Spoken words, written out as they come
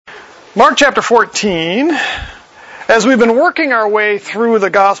Mark chapter 14. As we've been working our way through the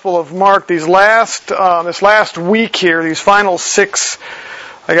Gospel of Mark this last week here, these final 6,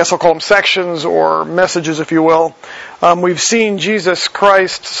 I guess I'll call them sections or messages, if you will, we've seen Jesus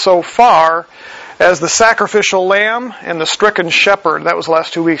Christ so far as the sacrificial lamb and the stricken shepherd. That was the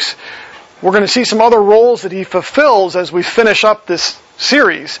last 2 weeks. We're going to see some other roles that he fulfills as we finish up this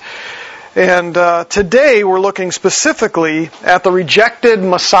series. And today we're looking specifically at the rejected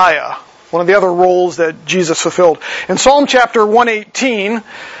Messiah, one of the other roles that Jesus fulfilled. In Psalm chapter 118,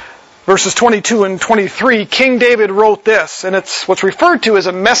 verses 22 and 23, King David wrote this, and it's what's referred to as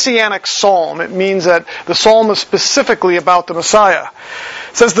a messianic psalm. It means that the psalm is specifically about the Messiah.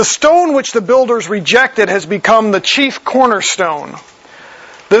 It says, "The stone which the builders rejected has become the chief cornerstone.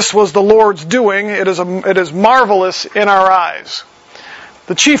 This was the Lord's doing. It is marvelous in our eyes."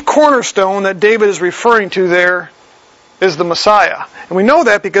 The chief cornerstone that David is referring to there is the Messiah. And we know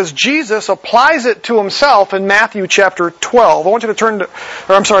that because Jesus applies it to himself in Matthew chapter 12. I want you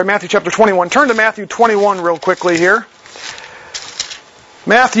to Matthew chapter 21. Turn to Matthew 21 real quickly here.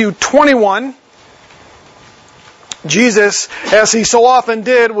 Matthew 21. Jesus, as he so often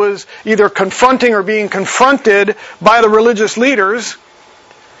did, was either confronting or being confronted by the religious leaders.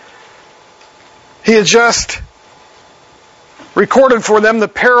 He had just recorded for them the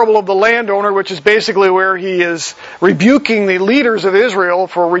parable of the landowner, which is basically where he is rebuking the leaders of Israel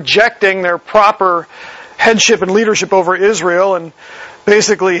for rejecting their proper headship and leadership over Israel, and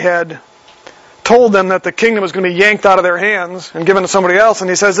basically had told them that the kingdom was going to be yanked out of their hands and given to somebody else. And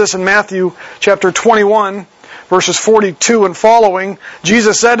he says this in Matthew chapter 21, verses 42 and following.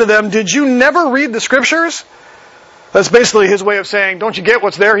 Jesus said to them, "Did you never read the Scriptures?" That's basically his way of saying, don't you get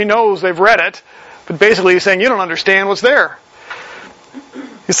what's there? He knows they've read it. But basically he's saying, you don't understand what's there.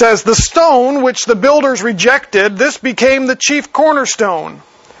 He says, "The stone which the builders rejected, this became the chief cornerstone.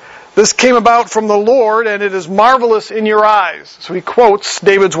 This came about from the Lord, and it is marvelous in your eyes." So he quotes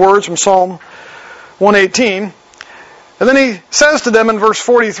David's words from Psalm 118. And then he says to them in verse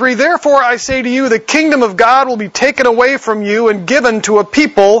 43, "Therefore I say to you, the kingdom of God will be taken away from you and given to a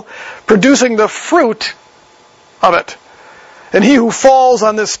people producing the fruit of it. And he who falls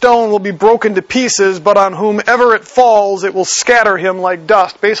on this stone will be broken to pieces, but on whomever it falls, it will scatter him like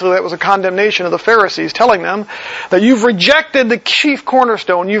dust." Basically, that was a condemnation of the Pharisees, telling them that you've rejected the chief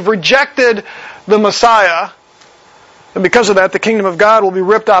cornerstone, you've rejected the Messiah, and because of that, the kingdom of God will be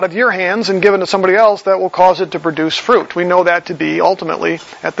ripped out of your hands and given to somebody else that will cause it to produce fruit. We know that to be, ultimately,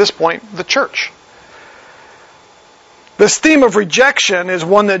 at this point, the church. This theme of rejection is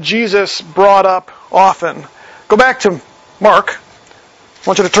one that Jesus brought up often. Go back to Mark. I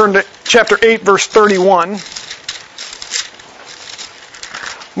want you to turn to chapter 8, verse 31.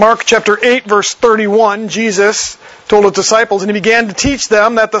 Mark chapter 8, verse 31, Jesus told his disciples, and he began to teach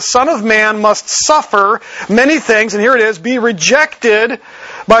them that the Son of Man must suffer many things, and here it is, be rejected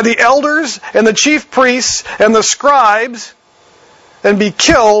by the elders and the chief priests and the scribes, and be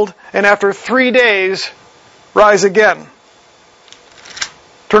killed, and after 3 days rise again.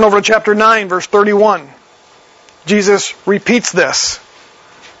 Turn over to chapter 9, verse 31. Jesus repeats this.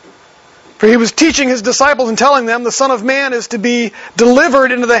 For he was teaching his disciples and telling them, the Son of Man is to be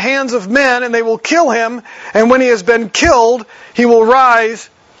delivered into the hands of men, and they will kill him, and when he has been killed, he will rise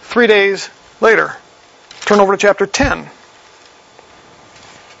 3 days later. Turn over to chapter 10.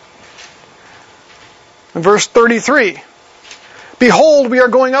 In verse 33. "Behold, we are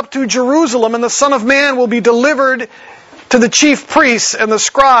going up to Jerusalem, and the Son of Man will be delivered to the chief priests and the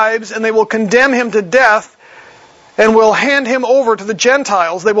scribes, and they will condemn him to death, and will hand him over to the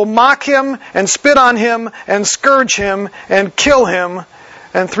Gentiles. They will mock him and spit on him and scourge him and kill him,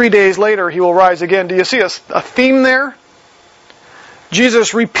 and 3 days later he will rise again." Do you see a theme there?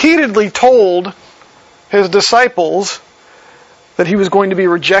 Jesus repeatedly told his disciples that he was going to be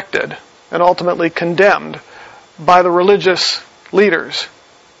rejected and ultimately condemned by the religious leaders.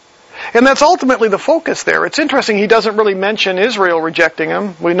 And that's ultimately the focus there. It's interesting he doesn't really mention Israel rejecting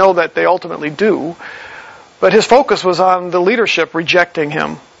him. We know that they ultimately do. But his focus was on the leadership rejecting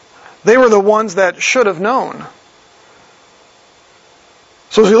him. They were the ones that should have known.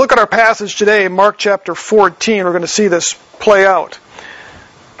 So as we look at our passage today, Mark chapter 14, we're going to see this play out.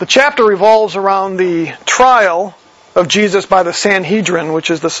 The chapter revolves around the trial of Jesus by the Sanhedrin,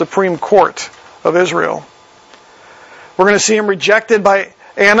 which is the supreme court of Israel. We're going to see him rejected by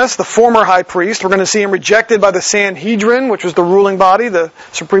Annas, the former high priest. We're going to see him rejected by the Sanhedrin, which was the ruling body, the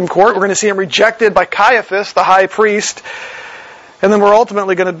Supreme Court. We're going to see him rejected by Caiaphas, the high priest. And then we're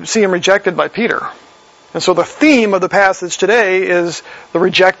ultimately going to see him rejected by Peter. And so the theme of the passage today is the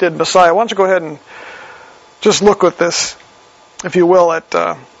rejected Messiah. Why don't you go ahead and just look with this, if you will, at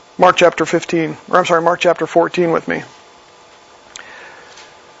Mark chapter 14 with me.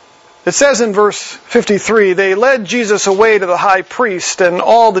 It says in verse 53, they led Jesus away to the high priest, and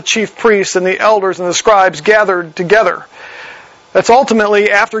all the chief priests and the elders and the scribes gathered together. That's ultimately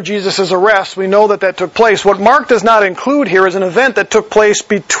after Jesus' arrest. We know that took place. What Mark does not include here is an event that took place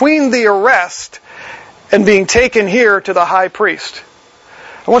between the arrest and being taken here to the high priest.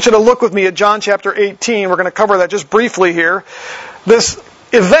 I want you to look with me at John chapter 18. We're going to cover that just briefly here. This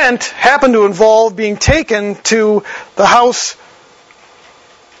event happened to involve being taken to the house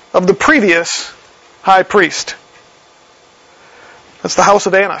of the previous high priest. That's the house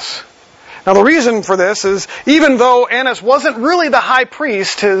of Annas. Now the reason for this is, even though Annas wasn't really the high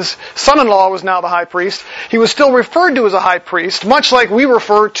priest, his son-in-law was now the high priest, he was still referred to as a high priest, much like we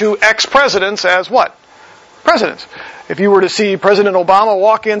refer to ex-presidents as what? Presidents. If you were to see President Obama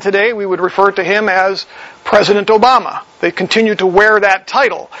walk in today, we would refer to him as President Obama. They continue to wear that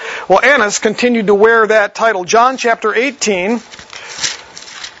title. Well, Annas continued to wear that title. John chapter 18, in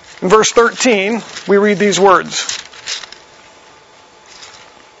verse 13, we read these words.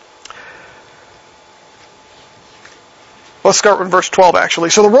 Let's start with verse 12, actually.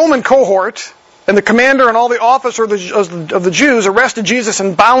 So the Roman cohort and the commander and all the officers of the Jews arrested Jesus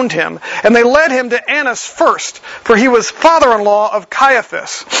and bound him. And they led him to Annas first, for he was father-in-law of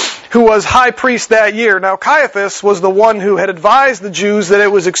Caiaphas, who was high priest that year. Now Caiaphas was the one who had advised the Jews that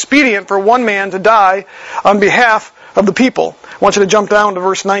it was expedient for one man to die on behalf of the people. I want you to jump down to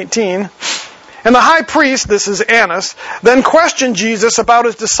verse 19. And the high priest, this is Annas, then questioned Jesus about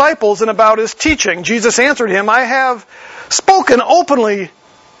his disciples and about his teaching. Jesus answered him, I have spoken openly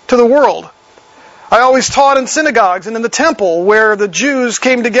to the world. I always taught in synagogues and in the temple where the Jews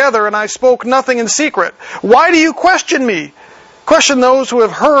came together, and I spoke nothing in secret. Why do you question me? Question those who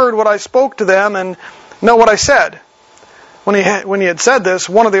have heard what I spoke to them and know what I said. When he had said this,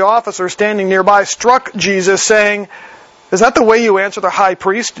 one of the officers standing nearby struck Jesus, saying, is that the way you answer the high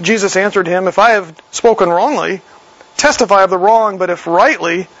priest? Jesus answered him, if I have spoken wrongly, testify of the wrong, but if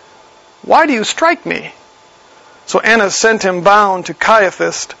rightly, why do you strike me? So Annas sent him bound to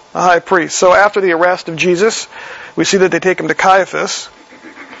Caiaphas, the high priest. So after the arrest of Jesus, we see that they take him to Caiaphas.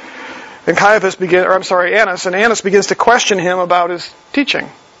 And Annas begins to question him about his teaching.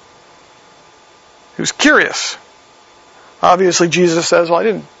 He was curious. Obviously Jesus says, well, I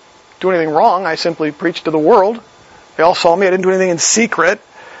didn't do anything wrong. I simply preached to the world. They all saw me. I didn't do anything in secret.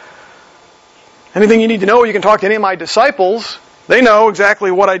 Anything you need to know, you can talk to any of my disciples. They know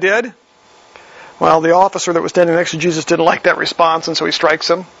exactly what I did. Well, the officer that was standing next to Jesus didn't like that response, and so he strikes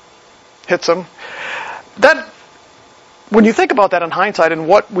him, hits him. When you think about that in hindsight and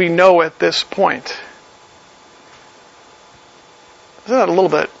what we know at this point, isn't that a little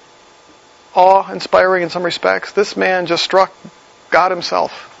bit awe-inspiring in some respects? This man just struck God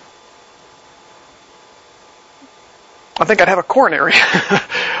himself. I think I'd have a coronary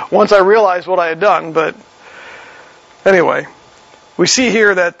once I realized what I had done, but anyway. We see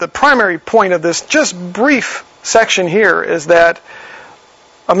here that the primary point of this just brief section here is that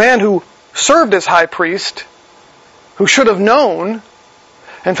a man who served as high priest, who should have known,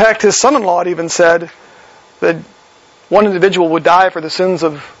 in fact his son-in-law had even said that one individual would die for the sins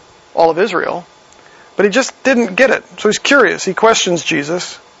of all of Israel, but he just didn't get it. So he's curious. He questions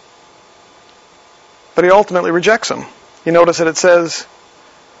Jesus, but he ultimately rejects him. You notice that it says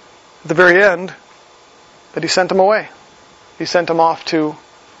at the very end that he sent him away. He sent him off to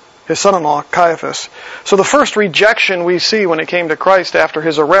his son-in-law, Caiaphas. So the first rejection we see when it came to Christ after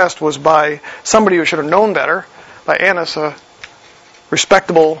his arrest was by somebody who should have known better, by Annas, a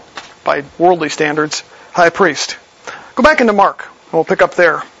respectable, by worldly standards, high priest. Go back into Mark, and we'll pick up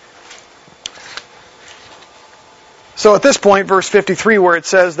there. So at this point, verse 53, where it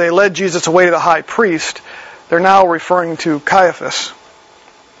says they led Jesus away to the high priest, they're now referring to Caiaphas.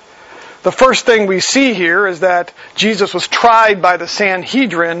 The first thing we see here is that Jesus was tried by the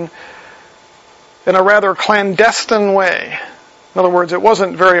Sanhedrin in a rather clandestine way. In other words, it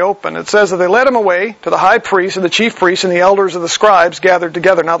wasn't very open. It says that they led him away to the high priest and the chief priests and the elders of the scribes gathered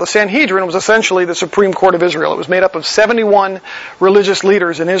together. Now the Sanhedrin was essentially the Supreme Court of Israel. It was made up of 71 religious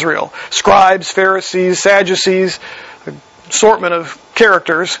leaders in Israel. Scribes, Pharisees, Sadducees, an assortment of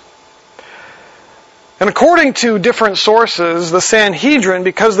characters. And according to different sources, the Sanhedrin,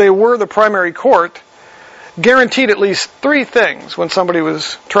 because they were the primary court, guaranteed at least three things when somebody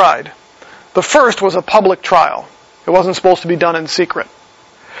was tried. The first was a public trial. It wasn't supposed to be done in secret.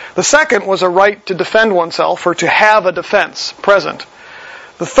 The second was a right to defend oneself or to have a defense present.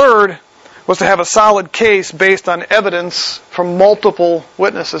 The third was to have a solid case based on evidence from multiple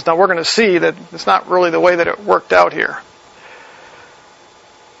witnesses. Now we're going to see that it's not really the way that it worked out here.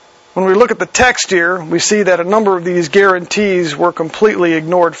 When we look at the text here, we see that a number of these guarantees were completely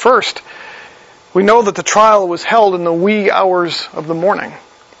ignored. First, we know that the trial was held in the wee hours of the morning.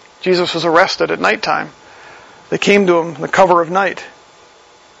 Jesus was arrested at nighttime. They came to him in the cover of night.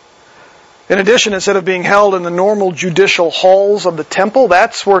 In addition, instead of being held in the normal judicial halls of the temple,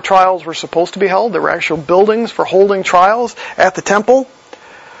 that's where trials were supposed to be held. There were actual buildings for holding trials at the temple.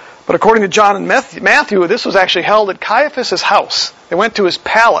 But according to John and Matthew, this was actually held at Caiaphas' house. They went to his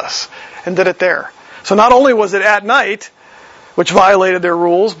palace and did it there. So not only was it at night, which violated their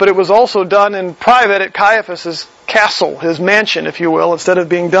rules, but it was also done in private at Caiaphas' castle, his mansion, if you will, instead of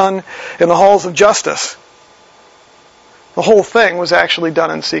being done in the halls of justice. The whole thing was actually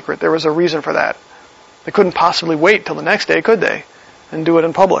done in secret. There was a reason for that. They couldn't possibly wait till the next day, could they? And do it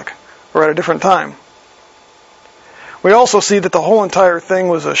in public or at a different time. We also see that the whole entire thing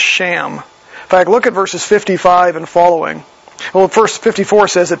was a sham. In fact, look at verses 55 and following. Well, verse 54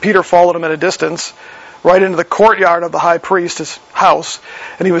 says that Peter followed him at a distance, right into the courtyard of the high priest's house,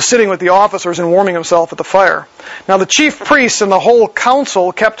 and he was sitting with the officers and warming himself at the fire. Now the chief priests and the whole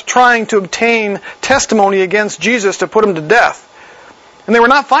council kept trying to obtain testimony against Jesus to put him to death, and they were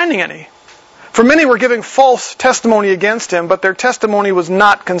not finding any. For many were giving false testimony against him, but their testimony was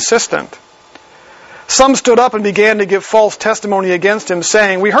not consistent. Some stood up and began to give false testimony against him,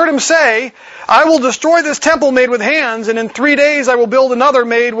 saying, "We heard him say, 'I will destroy this temple made with hands, and in 3 days I will build another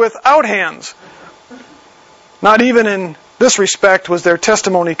made without hands.'" Not even in this respect was their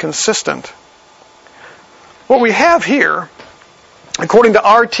testimony consistent. What we have here, according to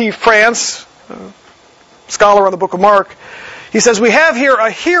R.T. France, a scholar on the book of Mark, he says, we have here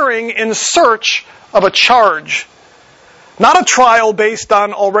a hearing in search of a charge. Not a trial based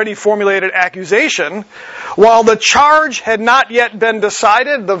on already formulated accusation. While the charge had not yet been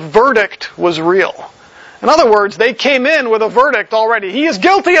decided, the verdict was real. In other words, they came in with a verdict already. He is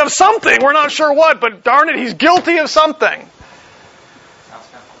guilty of something. We're not sure what, but darn it, he's guilty of something.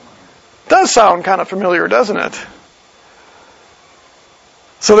 Does sound kind of familiar, doesn't it?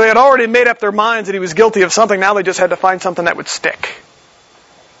 So they had already made up their minds that he was guilty of something. Now they just had to find something that would stick.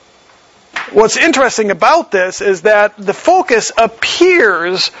 What's interesting about this is that the focus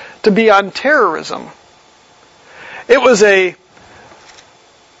appears to be on terrorism. It was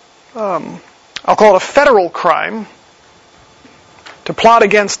I'll call it a federal crime to plot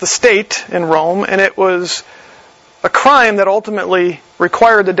against the state in Rome, and it was a crime that ultimately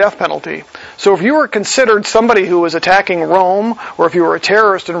required the death penalty. So if you were considered somebody who was attacking Rome, or if you were a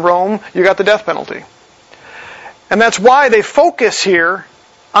terrorist in Rome, you got the death penalty. And that's why they focus here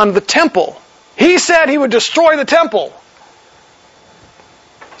on the temple. He said he would destroy the temple.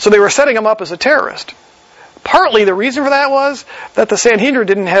 So they were setting him up as a terrorist. Partly the reason for that was that the Sanhedrin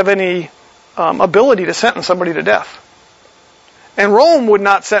didn't have any ability to sentence somebody to death. And Rome would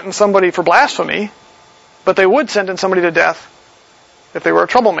not sentence somebody for blasphemy, but they would sentence somebody to death if they were a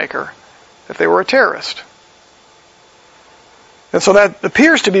troublemaker, if they were a terrorist. And so that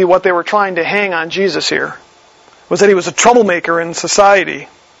appears to be what they were trying to hang on Jesus here, was that he was a troublemaker in society.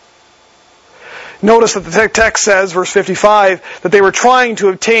 Notice that the text says, verse 55, that they were trying to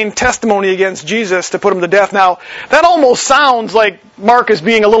obtain testimony against Jesus to put him to death. Now, that almost sounds like Mark is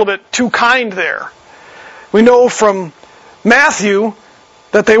being a little bit too kind there. We know from Matthew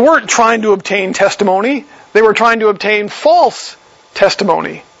that they weren't trying to obtain testimony. They were trying to obtain false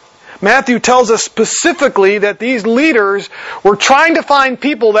testimony. Matthew tells us specifically that these leaders were trying to find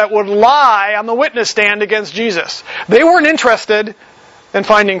people that would lie on the witness stand against Jesus. They weren't interested in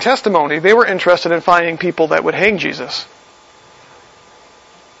finding testimony. They were interested in finding people that would hang Jesus.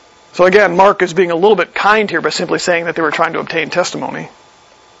 So again, Mark is being a little bit kind here by simply saying that they were trying to obtain testimony.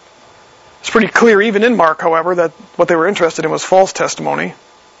 It's pretty clear even in Mark, however, that what they were interested in was false testimony.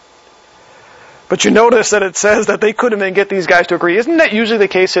 But you notice that it says that they couldn't even get these guys to agree. Isn't that usually the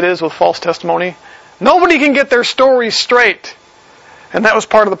case it is with false testimony? Nobody can get their story straight. And that was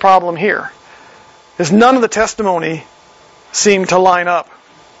part of the problem here, is none of the testimony seemed to line up.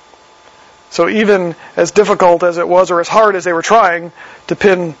 So even as difficult as it was, or as hard as they were trying to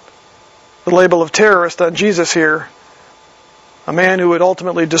pin the label of terrorist on Jesus here, a man who would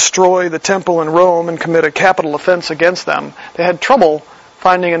ultimately destroy the temple in Rome and commit a capital offense against them, they had trouble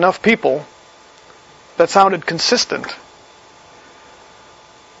finding enough people that sounded consistent.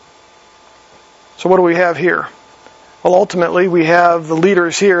 So what do we have here? Well, ultimately we have the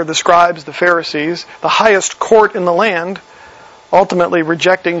leaders here, the scribes, the Pharisees, the highest court in the land, ultimately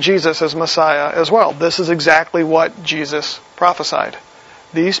rejecting Jesus as Messiah as well. This is exactly what Jesus prophesied.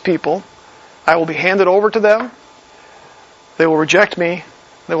 These people, I will be handed over to them. They will reject me.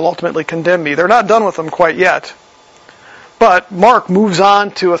 They will ultimately condemn me. They're not done with them quite yet. But Mark moves on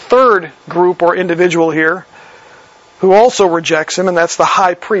to a third group or individual here who also rejects him, and that's the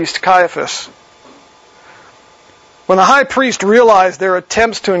high priest, Caiaphas. When the high priest realized their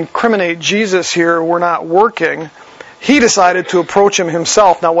attempts to incriminate Jesus here were not working, he decided to approach him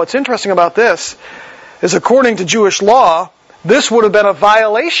himself. Now, what's interesting about this is, according to Jewish law, this would have been a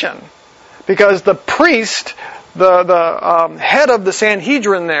violation, because the priest, the head of the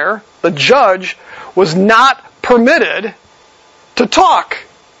Sanhedrin there, the judge, was not permitted to talk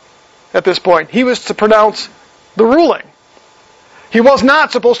at this point. He was to pronounce the ruling. He was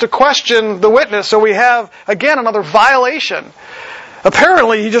not supposed to question the witness, so we have, again, another violation.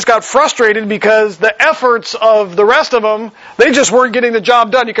 Apparently, he just got frustrated because the efforts of the rest of them, they just weren't getting the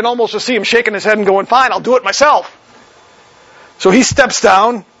job done. You can almost just see him shaking his head and going, fine, I'll do it myself. So he steps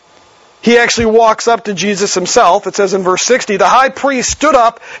down. He actually walks up to Jesus himself. It says in verse 60, the high priest stood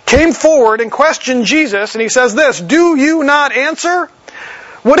up, came forward, and questioned Jesus, and he says this, do you not answer?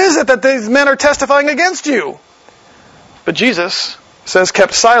 What is it that these men are testifying against you? But Jesus says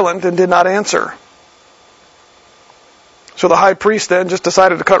kept silent and did not answer. So the high priest then just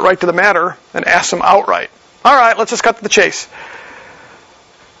decided to cut right to the matter and ask him outright. All right, let's just cut to the chase.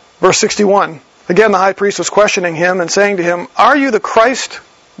 Verse 61. Again, the high priest was questioning him and saying to him, are you the Christ,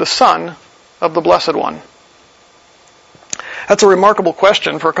 the Son of the Blessed One? That's a remarkable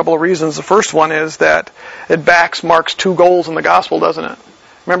question for a couple of reasons. The first one is that it backs Mark's two goals in the gospel, doesn't it?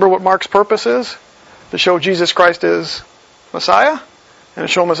 Remember what Mark's purpose is? To show Jesus Christ is Messiah and to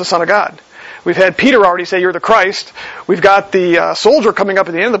show him as the Son of God. We've had Peter already say, you're the Christ. We've got the soldier coming up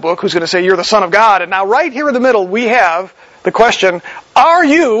at the end of the book who's going to say, you're the Son of God. And now right here in the middle, we have the question, are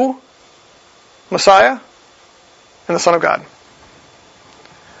you Messiah and the Son of God?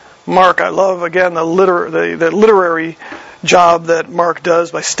 Mark, I love, again, the literary job that Mark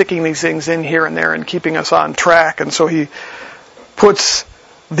does by sticking these things in here and there and keeping us on track. And so he puts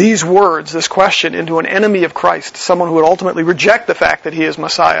these words, this question, into an enemy of Christ, someone who would ultimately reject the fact that he is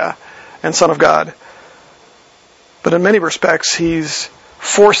Messiah and Son of God. But in many respects, he's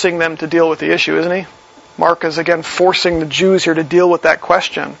forcing them to deal with the issue, isn't he? Mark is again forcing the Jews here to deal with that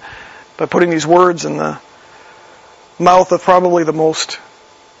question by putting these words in the mouth of probably the most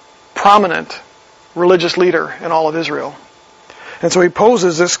prominent religious leader in all of Israel. And so he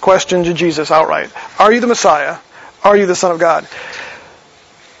poses this question to Jesus outright. Are you the Messiah? Are you the Son of God?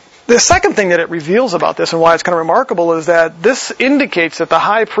 The second thing that it reveals about this and why it's kind of remarkable is that this indicates that the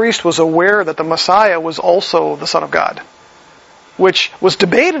high priest was aware that the Messiah was also the Son of God, which was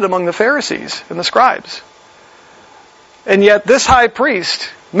debated among the Pharisees and the scribes. And yet this high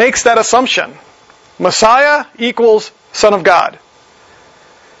priest makes that assumption. Messiah equals Son of God.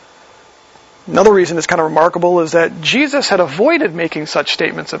 Another reason it's kind of remarkable is that Jesus had avoided making such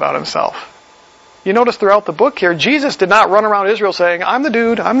statements about himself. You notice throughout the book here, Jesus did not run around Israel saying, I'm the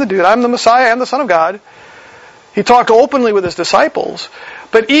dude, I'm the Messiah, I'm the Son of God. He talked openly with his disciples.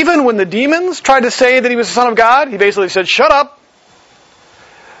 But even when the demons tried to say that he was the Son of God, he basically said, shut up.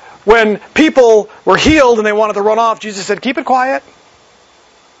 When people were healed and they wanted to run off, Jesus said, keep it quiet.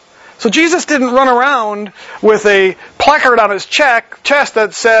 So Jesus didn't run around with a placard on his chest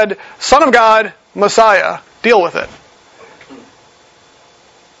that said, Son of God, Messiah, deal with it.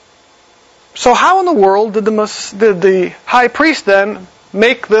 So how in the world did the high priest then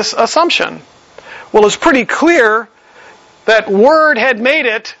make this assumption? Well, it's pretty clear that word had made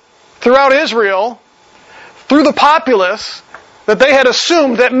it throughout Israel, through the populace, that they had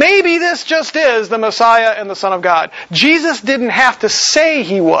assumed that maybe this just is the Messiah and the Son of God. Jesus didn't have to say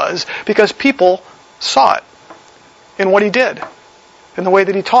he was, because people saw it in what he did, in the way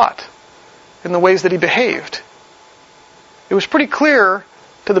that he taught, in the ways that he behaved. It was pretty clear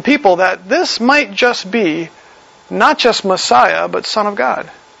to the people that this might just be not just Messiah, but Son of God.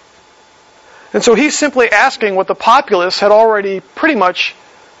 And so he's simply asking what the populace had already pretty much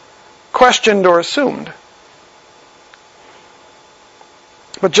questioned or assumed.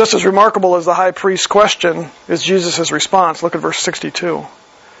 But just as remarkable as the high priest's question is Jesus' response. Look at verse 62.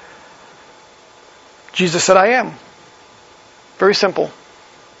 Jesus said, I am. Very simple.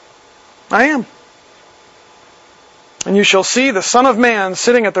 I am. And you shall see the Son of Man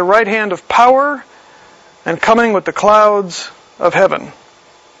sitting at the right hand of power and coming with the clouds of heaven.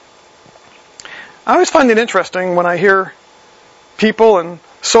 I always find it interesting when I hear people and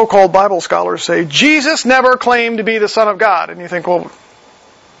so-called Bible scholars say, Jesus never claimed to be the Son of God. And you think, well,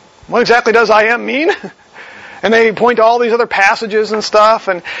 what exactly does I am mean? And they point to all these other passages and stuff.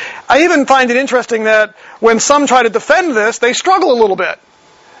 And I even find it interesting that when some try to defend this, they struggle a little bit.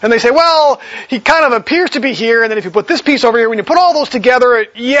 And they say, well, he kind of appears to be here, and then if you put this piece over here, when you put all those together,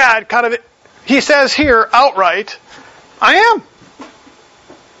 he says here outright, I am.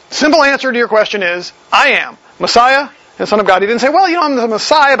 Simple answer to your question is, I am. Messiah, the Son of God. He didn't say, well, I'm the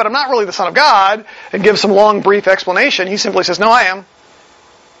Messiah, but I'm not really the Son of God, and give some long, brief explanation. He simply says, no, I am.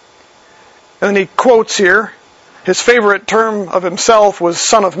 And then he quotes here, his favorite term of himself was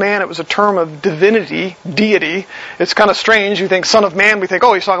Son of Man. It was a term of divinity, deity. It's kind of strange. You think Son of Man, we think,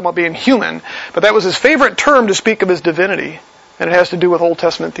 oh, he's talking about being human. But that was his favorite term to speak of his divinity. And it has to do with Old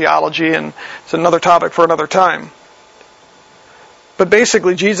Testament theology, and it's another topic for another time. But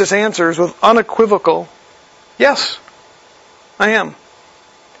basically, Jesus answers with unequivocal, yes, I am.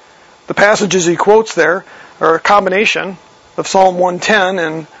 The passages he quotes there are a combination of Psalm 110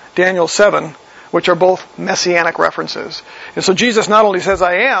 and Daniel 7, which are both messianic references. And so Jesus not only says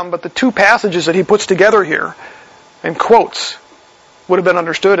I am, but the two passages that he puts together here and quotes would have been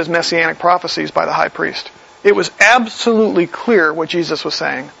understood as messianic prophecies by the high priest. It was absolutely clear what Jesus was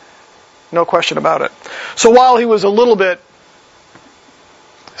saying. No question about it. So while he was a little bit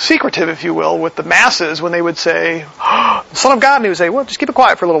secretive, if you will, with the masses when they would say, oh, Son of God, and he would say, well, just keep it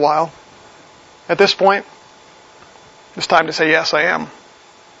quiet for a little while. At this point, it's time to say, yes, I am.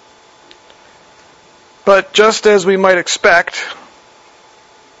 But just as we might expect,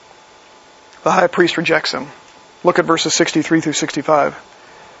 the high priest rejects him. Look at verses 63 through 65.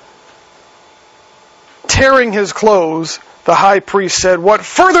 Tearing his clothes, the high priest said, what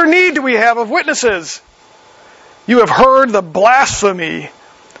further need do we have of witnesses? You have heard the blasphemy.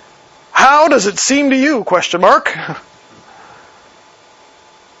 How does it seem to you? ?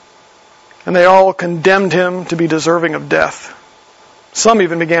 And they all condemned him to be deserving of death. Some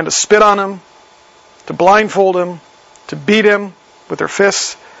even began to spit on him, to blindfold him, to beat him with their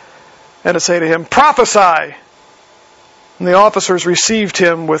fists, and to say to him, prophesy! And the officers received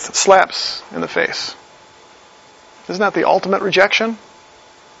him with slaps in the face. Isn't that the ultimate rejection?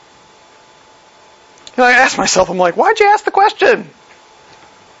 I ask myself, I'm like, why'd you ask the question?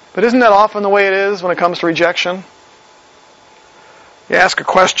 But isn't that often the way it is when it comes to rejection? You ask a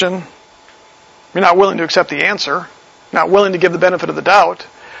question, you're not willing to accept the answer, not willing to give the benefit of the doubt.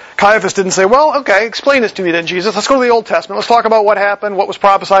 Caiaphas didn't say, well, okay, explain this to me then, Jesus. Let's go to the Old Testament. Let's talk about what happened, what was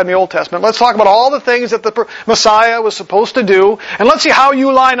prophesied in the Old Testament. Let's talk about all the things that the Messiah was supposed to do, and let's see how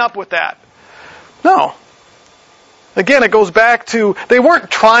you line up with that. No. Again, it goes back to, they weren't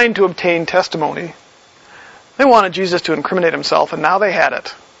trying to obtain testimony. They wanted Jesus to incriminate himself, and now they had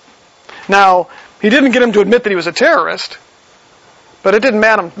it. Now, he didn't get him to admit that he was a terrorist, but it didn't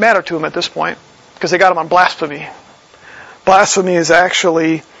matter to him at this point, because they got him on blasphemy. Blasphemy is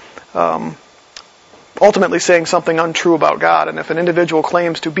actually ultimately saying something untrue about God. And if an individual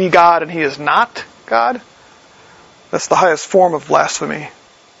claims to be God and he is not God, that's the highest form of blasphemy.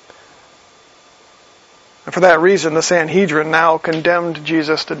 And for that reason, the Sanhedrin now condemned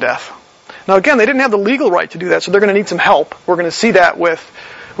Jesus to death. Now again, they didn't have the legal right to do that, so they're going to need some help. We're going to see that when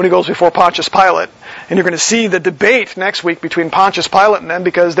he goes before Pontius Pilate. And you're going to see the debate next week between Pontius Pilate and them,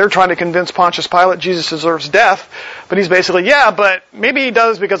 because they're trying to convince Pontius Pilate Jesus deserves death. But he's basically, yeah, but maybe he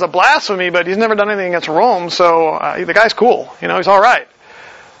does because of blasphemy, but he's never done anything against Rome, so the guy's cool. He's all right.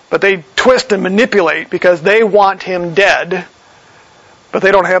 But they twist and manipulate because they want him dead, but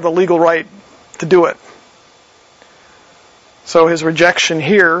they don't have the legal right to do it. So his rejection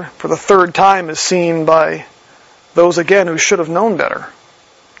here, for the third time, is seen by those, again, who should have known better.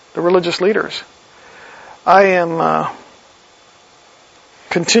 The religious leaders. I am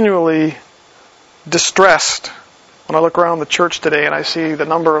continually distressed when I look around the church today and I see the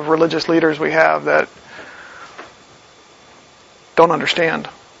number of religious leaders we have that don't understand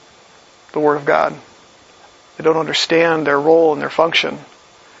the Word of God. They don't understand their role and their function.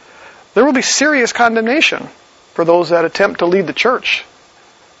 There will be serious condemnation for those that attempt to lead the church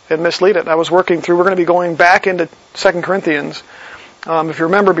and mislead it. we're going to be going back into 2 Corinthians. If you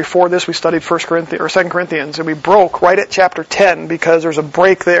remember, before this we studied 2 Corinthians, and we broke right at chapter 10 because there's a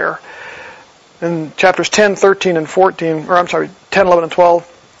break there. In chapters 10, 13, and 14, 10, 11, and 12,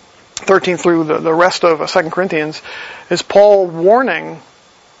 13 through the rest of 2 Corinthians, is Paul warning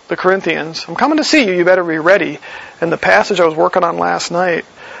the Corinthians, I'm coming to see you, you better be ready. And the passage I was working on last night,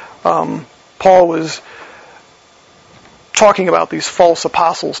 Paul was talking about these false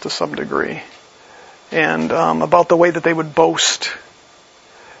apostles to some degree, and about the way that they would boast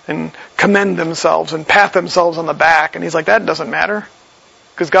and commend themselves and pat themselves on the back. And he's like, that doesn't matter,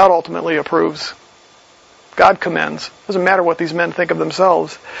 because God ultimately approves. God commends. It doesn't matter what these men think of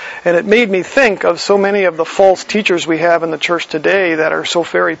themselves. And it made me think of so many of the false teachers we have in the church today that are so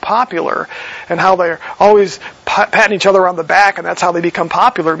very popular, and how they're always patting each other on the back, and that's how they become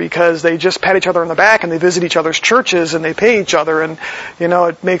popular, because they just pat each other on the back and they visit each other's churches and they pay each other, and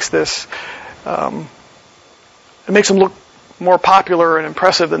it makes this It makes them look more popular and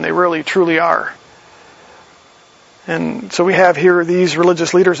impressive than they really truly are. And so we have here these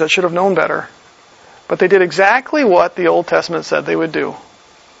religious leaders that should have known better. But they did exactly what the Old Testament said they would do,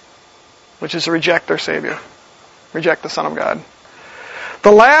 which is to reject their Savior, reject the Son of God.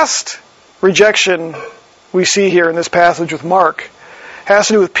 The last rejection we see here in this passage with Mark has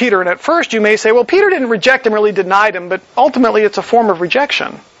to do with Peter. And at first you may say, well, Peter didn't reject him, really denied him, but ultimately it's a form of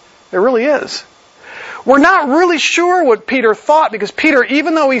rejection. It really is. We're not really sure what Peter thought, because Peter,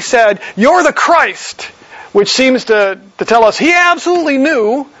 even though he said, "You're the Christ," which seems to tell us he absolutely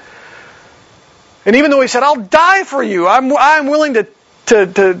knew, and even though he said, "I'll die for you, I'm willing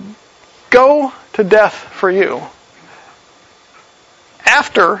to go to death for you."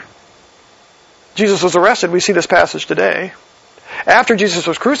 After Jesus was arrested, we see this passage today. After Jesus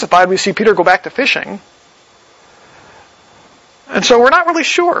was crucified, we see Peter go back to fishing. And so we're not really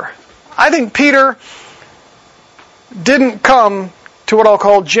sure. I think Peter didn't come to what I'll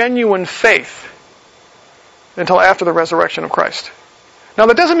call genuine faith until after the resurrection of Christ. Now,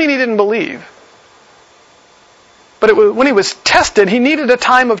 that doesn't mean he didn't believe. But when he was tested, he needed a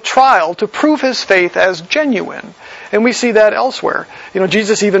time of trial to prove his faith as genuine. And we see that elsewhere.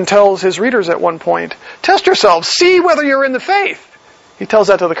 Jesus even tells his readers at one point, "Test yourselves, see whether you're in the faith." He tells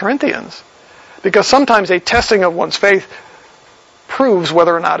that to the Corinthians. Because sometimes a testing of one's faith proves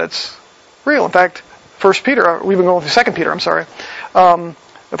whether or not it's real. In fact, 1 Peter, we've been going through 2 Peter,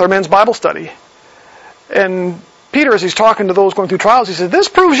 with our men's Bible study. And Peter, as he's talking to those going through trials, he says, "This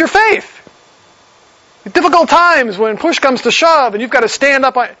proves your faith. At difficult times, when push comes to shove and you've got to stand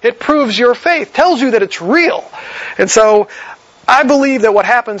up, it proves your faith, tells you that it's real." And so, I believe that what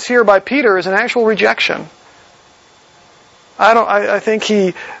happens here by Peter is an actual rejection. I think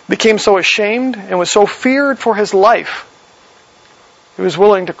he became so ashamed and was so feared for his life, he was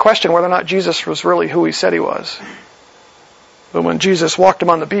willing to question whether or not Jesus was really who he said he was. But when Jesus walked him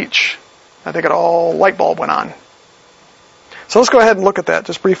on the beach, I think light bulb went on. So let's go ahead and look at that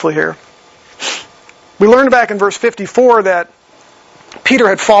just briefly here. We learned back in verse 54 that Peter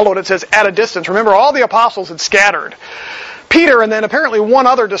had followed, it says, at a distance. Remember, all the apostles had scattered. Peter and then apparently one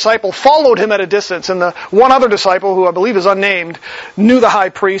other disciple followed him at a distance. And the one other disciple, who I believe is unnamed, knew the high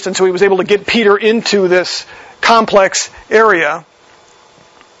priest, and so he was able to get Peter into this complex area.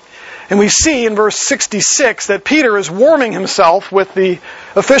 And we see in verse 66 that Peter is warming himself with the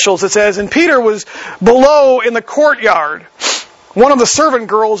officials. It says, "And Peter was below in the courtyard. One of the servant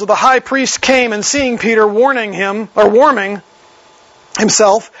girls of the high priest came, and seeing Peter warming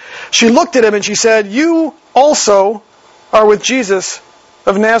himself, she looked at him and she said, 'You also are with Jesus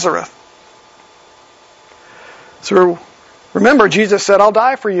of Nazareth.'" So remember, Jesus said, "I'll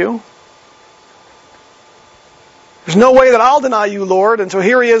die for you. There's no way that I'll deny you, Lord." And so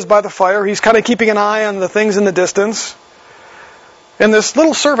here he is by the fire. He's kind of keeping an eye on the things in the distance. And this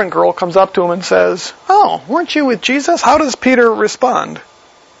little servant girl comes up to him and says, "Oh, weren't you with Jesus?" How does Peter respond?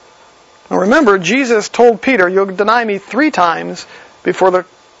 Now remember, Jesus told Peter, "You'll deny me 3 times before the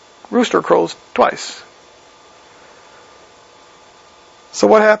rooster crows twice." So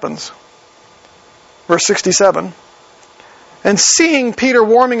what happens? Verse 67. "And seeing Peter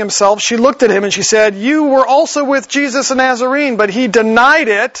warming himself, she looked at him and she said, 'You were also with Jesus the Nazarene.' But he denied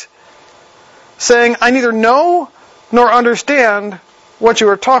it, saying, 'I neither know nor understand what you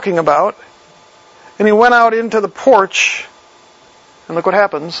are talking about.' And he went out into the porch, and look what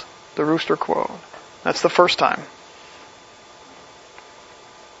happens. The rooster crowed." That's the first time.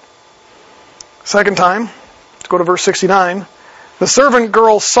 Second time, let's go to verse 69. "The servant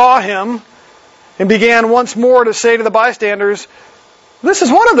girl saw him and began once more to say to the bystanders, 'This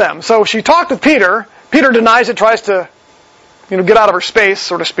is one of them.'" So she talked with Peter. Peter denies it, tries to get out of her space,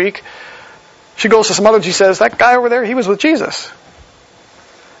 so to speak. She goes to some others. She says, "That guy over there, he was with Jesus."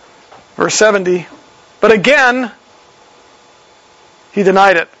 Verse 70. "But again, he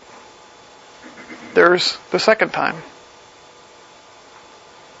denied it." There's the second time.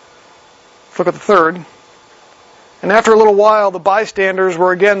 Let's look at the third. "And after a little while, the bystanders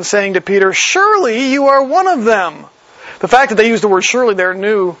were again saying to Peter, 'Surely you are one of them.'" The fact that they used the word surely there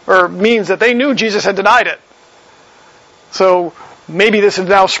means that they knew Jesus had denied it. So maybe this has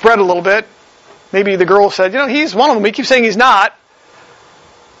now spread a little bit. Maybe the girl said, "He's one of them. We keep saying he's not."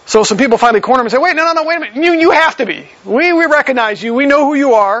 So some people finally corner him and say, "Wait, no, wait a minute. You have to be. We recognize you. We know who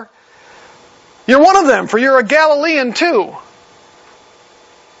you are. You're one of them, for you're a Galilean too."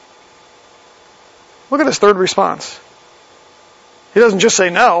 Look at his third response. He doesn't just say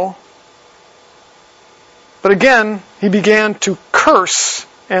no. But again, he began to curse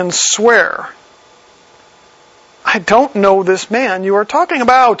and swear. "I don't know this man you are talking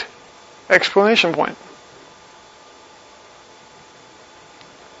about!" Exclamation point.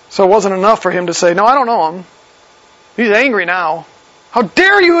 So it wasn't enough for him to say, no, I don't know him. He's angry now. How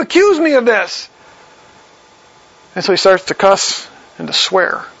dare you accuse me of this? And so he starts to cuss and to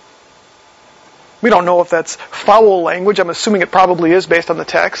swear. We don't know if that's foul language. I'm assuming it probably is based on the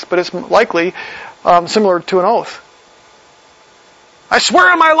text, but it's likely similar to an oath. I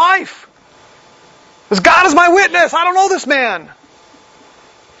swear on my life, as God is my witness, I don't know this man.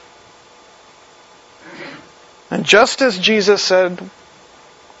 And just as Jesus said,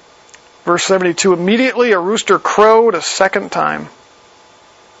 verse 72, immediately a rooster crowed a second time.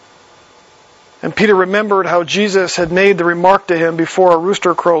 And Peter remembered how Jesus had made the remark to him, before a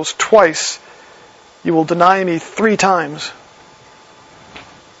rooster crows twice, you will deny me 3 times.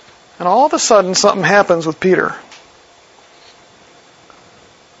 And all of a sudden something happens with Peter.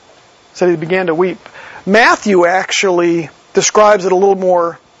 It said he began to weep. Matthew actually describes it a little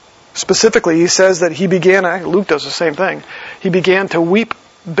more specifically. He says that he began, Luke does the same thing, he began to weep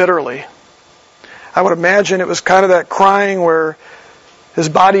bitterly. I would imagine it was kind of that crying where his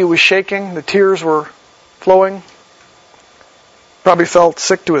body was shaking, the tears were flowing. Probably felt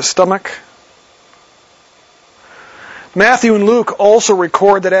sick to his stomach. Matthew and Luke also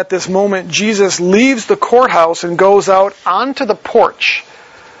record that at this moment Jesus leaves the courthouse and goes out onto the porch.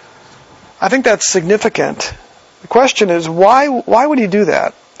 I think that's significant. The question is, why would he do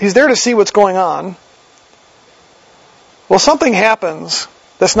that? He's there to see what's going on. Well, something happens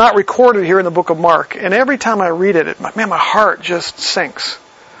that's not recorded here in the book of Mark, and every time I read it, my heart just sinks.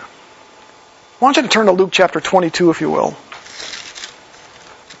 I want you to turn to Luke chapter 22, if you will.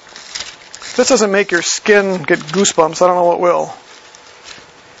 If this doesn't make your skin get goosebumps, I don't know what will.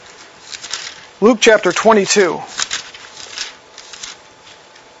 Luke chapter 22.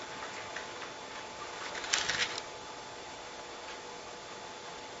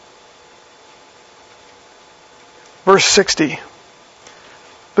 Verse 60.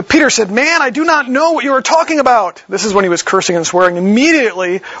 But Peter said, man, I do not know what you are talking about. This is when he was cursing and swearing.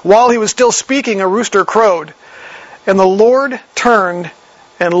 Immediately, while he was still speaking, a rooster crowed. And the Lord turned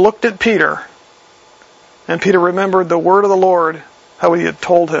and looked at Peter. And Peter remembered the word of the Lord, how he had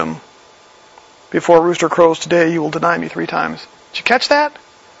told him, before a rooster crows today, you will deny me 3 times. Did you catch that?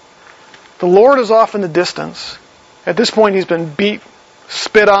 The Lord is off in the distance. At this point, he's been beat,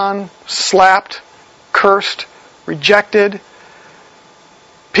 spit on, slapped, cursed, rejected.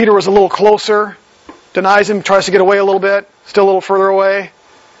 Peter was a little closer, denies him, tries to get away a little bit, still a little further away.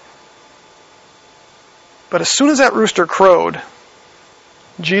 But as soon as that rooster crowed,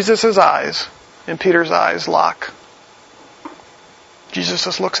 Jesus' eyes and Peter's eyes lock. Jesus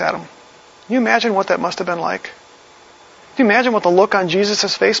just looks at him. Can you imagine what that must have been like? Can you imagine what the look on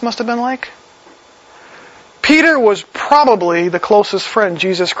Jesus' face must have been like? Peter was probably the closest friend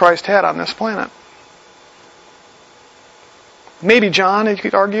Jesus Christ had on this planet. Maybe John, you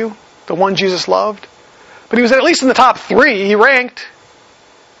could argue, the one Jesus loved. But he was at least in the top 3. He ranked.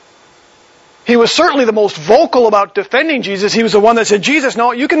 He was certainly the most vocal about defending Jesus. He was the one that said, Jesus,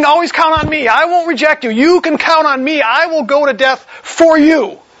 no, you can always count on me. I won't reject you. You can count on me. I will go to death for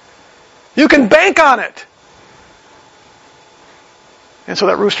you. You can bank on it. And so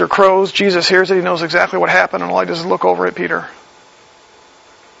that rooster crows. Jesus hears it. He knows exactly what happened. And all he does is look over at Peter.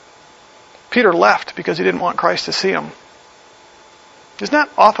 Peter left because he didn't want Christ to see him. Isn't that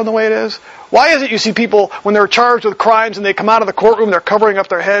often the way it is? Why is it you see people, when they're charged with crimes and they come out of the courtroom, they're covering up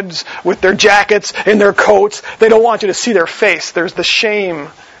their heads with their jackets and their coats. They don't want you to see their face. There's the shame,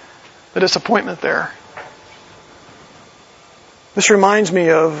 the disappointment there. This reminds me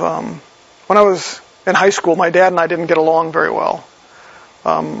of when I was in high school, my dad and I didn't get along very well.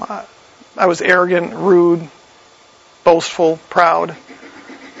 I was arrogant, rude, boastful, proud.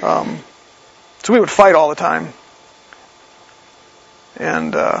 So we would fight all the time.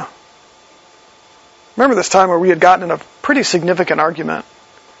 And remember this time where we had gotten in a pretty significant argument.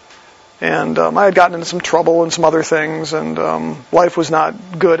 And I had gotten into some trouble and some other things, and life was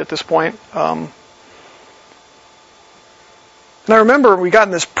not good at this point. And I remember we got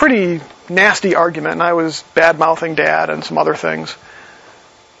in this pretty nasty argument, and I was bad-mouthing Dad and some other things.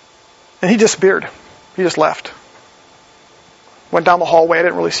 And he disappeared. He just left. Went down the hallway. I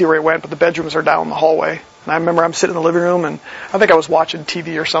didn't really see where he went, but the bedrooms are down the hallway. And I remember I'm sitting in the living room, and I think I was watching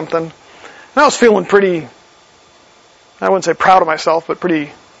TV or something. And I was feeling pretty, I wouldn't say proud of myself, but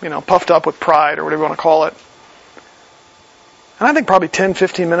pretty, puffed up with pride or whatever you want to call it. And I think probably 10,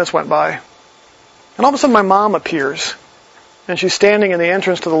 15 minutes went by. And all of a sudden my mom appears. And she's standing in the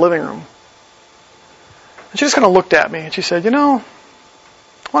entrance to the living room. And she just kind of looked at me, and she said, I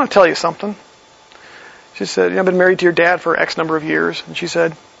want to tell you something. She said, I've been married to your dad for X number of years. And she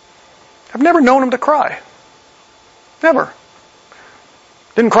said, I've never known him to cry. Never.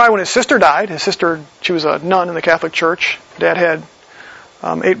 Didn't cry when his sister died. His sister, she was a nun in the Catholic Church. Dad had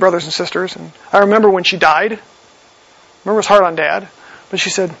 8 brothers and sisters. And I remember when she died. I remember it was hard on Dad. But she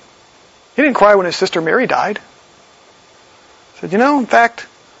said, he didn't cry when his sister Mary died. I said, in fact,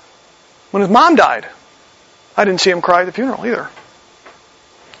 when his mom died, I didn't see him cry at the funeral either.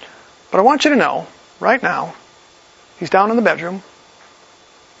 But I want you to know, right now, he's down in the bedroom,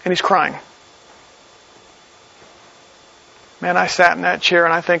 and he's crying. Man, I sat in that chair,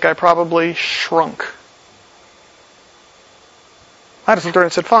 and I think I probably shrunk. I just looked at her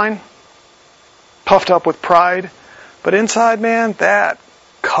and said, fine. Puffed up with pride. But inside, man, that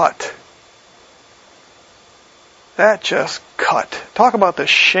cut. That just cut. Talk about the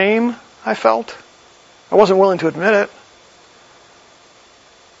shame I felt. I wasn't willing to admit it.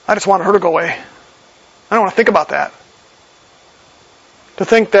 I just wanted her to go away. I don't want to think about that. To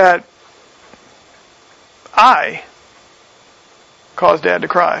think that I caused Dad to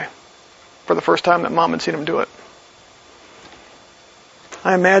cry for the first time that Mom had seen him do it.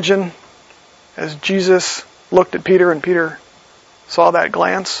 I imagine as Jesus looked at Peter and Peter saw that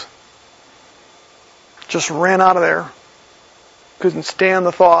glance, just ran out of there. Couldn't stand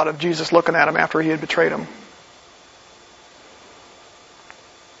the thought of Jesus looking at him after he had betrayed him.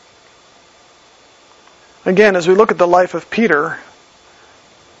 Again, as we look at the life of Peter,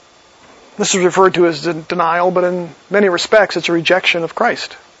 this is referred to as denial, but in many respects it's a rejection of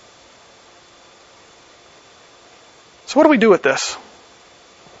Christ. So what do we do with this?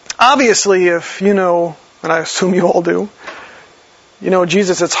 Obviously, if you know, and I assume you all do,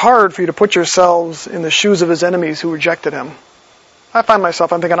 Jesus, it's hard for you to put yourselves in the shoes of his enemies who rejected him. I find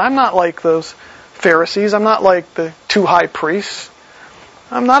myself, I'm thinking, I'm not like those Pharisees. I'm not like the 2 high priests.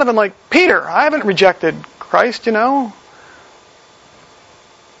 I'm not even like Peter. I haven't rejected Christ,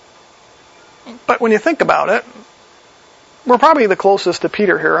 But when you think about it, we're probably the closest to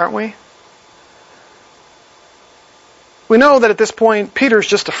Peter here, aren't we? We know that at this point, Peter's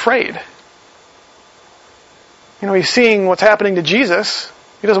just afraid. He's seeing what's happening to Jesus.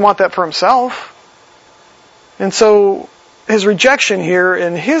 He doesn't want that for himself. And so his rejection here,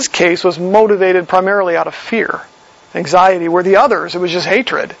 in his case, was motivated primarily out of fear, anxiety, where the others, it was just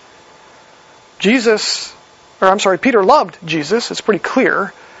hatred. Peter loved Jesus, it's pretty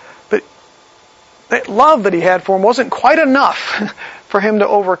clear, but that love that he had for him wasn't quite enough for him to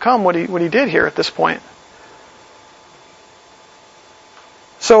overcome what he did here at this point.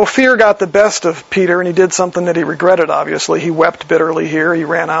 So fear got the best of Peter, and he did something that he regretted, obviously. He wept bitterly here. He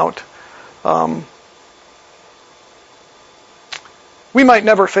ran out. We might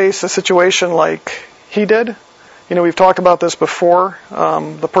never face a situation like he did. We've talked about this before,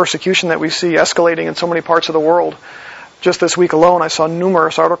 the persecution that we see escalating in so many parts of the world. Just this week alone, I saw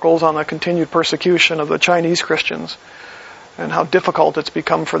numerous articles on the continued persecution of the Chinese Christians and how difficult it's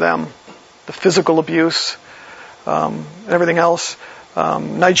become for them. The physical abuse, everything else.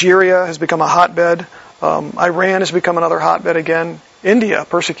 Nigeria has become a hotbed. Iran has become another hotbed again.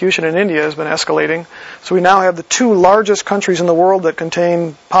 Persecution in India has been escalating. So we now have the 2 largest countries in the world that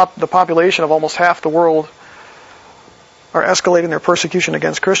contain the population of almost half the world are escalating their persecution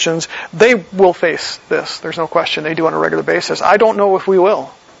against Christians. They will face this. There's no question. They do on a regular basis. I don't know if we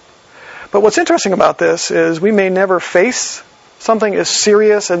will. But what's interesting about this is we may never face something as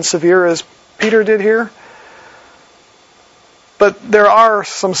serious and severe as Peter did here. But there are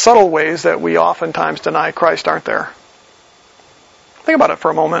some subtle ways that we oftentimes deny Christ, aren't there? Think about it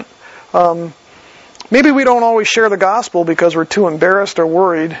for a moment. Maybe we don't always share the gospel because we're too embarrassed or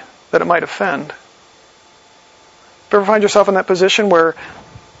worried that it might offend. You ever find yourself in that position where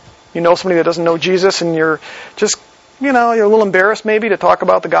you know somebody that doesn't know Jesus and you're just, you're a little embarrassed maybe to talk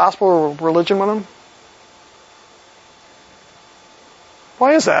about the gospel or religion with them?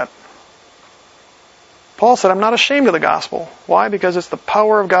 Why is that? Paul said, I'm not ashamed of the gospel. Why? Because it's the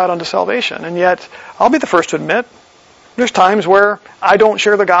power of God unto salvation. And yet, I'll be the first to admit, there's times where I don't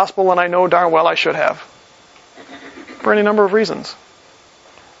share the gospel and I know darn well I should have. For any number of reasons.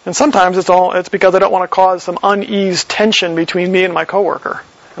 And sometimes it's because I don't want to cause some uneased tension between me and my coworker.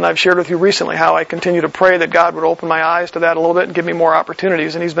 And I've shared with you recently how I continue to pray that God would open my eyes to that a little bit and give me more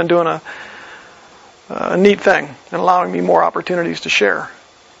opportunities. And He's been doing a neat thing and allowing me more opportunities to share.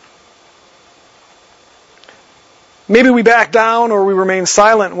 Maybe we back down or we remain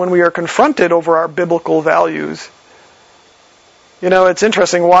silent when we are confronted over our biblical values. It's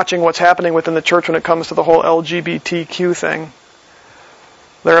interesting watching what's happening within the church when it comes to the whole LGBTQ thing.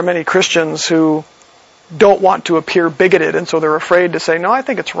 There are many Christians who don't want to appear bigoted, and so they're afraid to say, no, I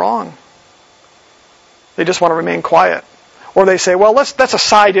think it's wrong. They just want to remain quiet. Or they say, well, that's a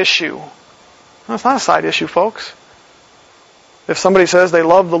side issue. No, it's not a side issue, folks. If somebody says they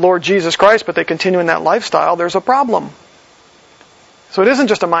love the Lord Jesus Christ, but they continue in that lifestyle, there's a problem. So it isn't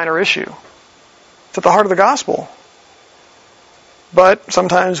just a minor issue. It's at the heart of the gospel. But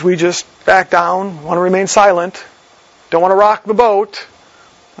sometimes we just back down, want to remain silent, don't want to rock the boat.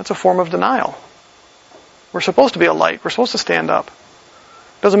 That's a form of denial. We're supposed to be a light. We're supposed to stand up.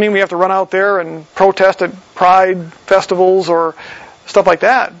 Doesn't mean we have to run out there and protest at pride festivals or stuff like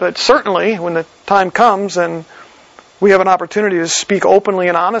that. But certainly, when the time comes and we have an opportunity to speak openly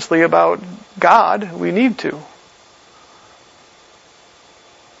and honestly about God, we need to.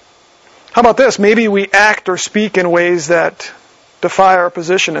 How about this? Maybe we act or speak in ways that defy our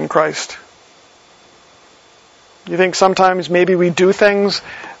position in Christ. You think sometimes maybe we do things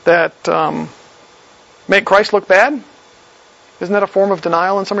that make Christ look bad? Isn't that a form of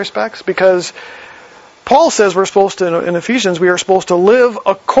denial in some respects? Because Paul says we're supposed to, in Ephesians, we are supposed to live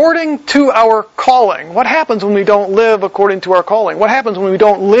according to our calling. What happens when we don't live according to our calling? What happens when we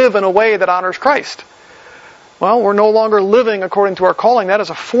don't live in a way that honors Christ? Well, we're no longer living according to our calling. That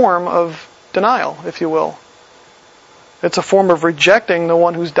is a form of denial, if you will. It's a form of rejecting the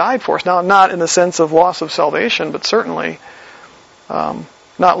one who's died for us. Now, not in the sense of loss of salvation, but certainly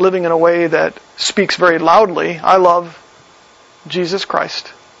not living in a way that speaks very loudly, I love Jesus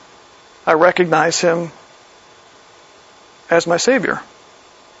Christ. I recognize Him as my Savior.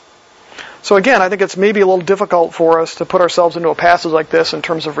 So again, I think it's maybe a little difficult for us to put ourselves into a passage like this in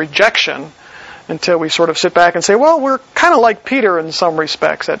terms of rejection until we sort of sit back and say, well, we're kind of like Peter in some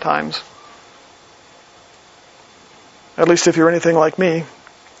respects at times. At least if you're anything like me.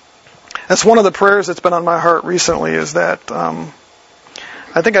 That's one of the prayers that's been on my heart recently, is that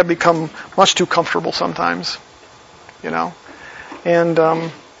I think I've become much too comfortable sometimes,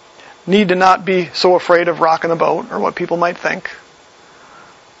 and need to not be so afraid of rocking the boat or what people might think.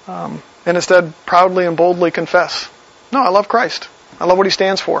 And instead, proudly and boldly confess, no, I love Christ. I love what He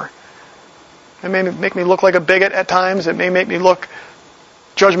stands for. It may make me look like a bigot at times. It may make me look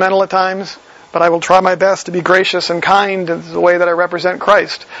judgmental at times. But I will try my best to be gracious and kind in the way that I represent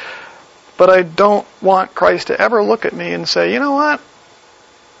Christ. But I don't want Christ to ever look at me and say, you know what?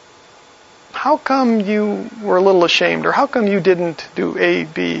 How come you were a little ashamed? Or how come you didn't do A,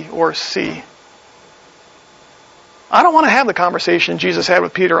 B, or C? I don't want to have the conversation Jesus had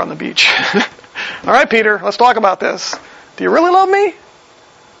with Peter on the beach. All right, Peter, let's talk about this. Do you really love me?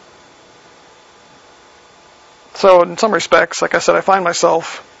 So in some respects, like I said, I find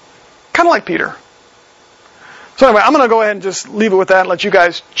myself kind of like Peter. So anyway, I'm going to go ahead and just leave it with that and let you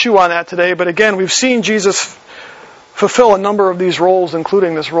guys chew on that today. But again, we've seen Jesus fulfill a number of these roles,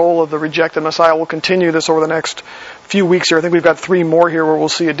 including this role of the rejected Messiah. We'll continue this over the next few weeks here. I think we've got 3 more here where we'll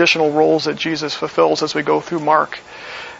see additional roles that Jesus fulfills as we go through Mark.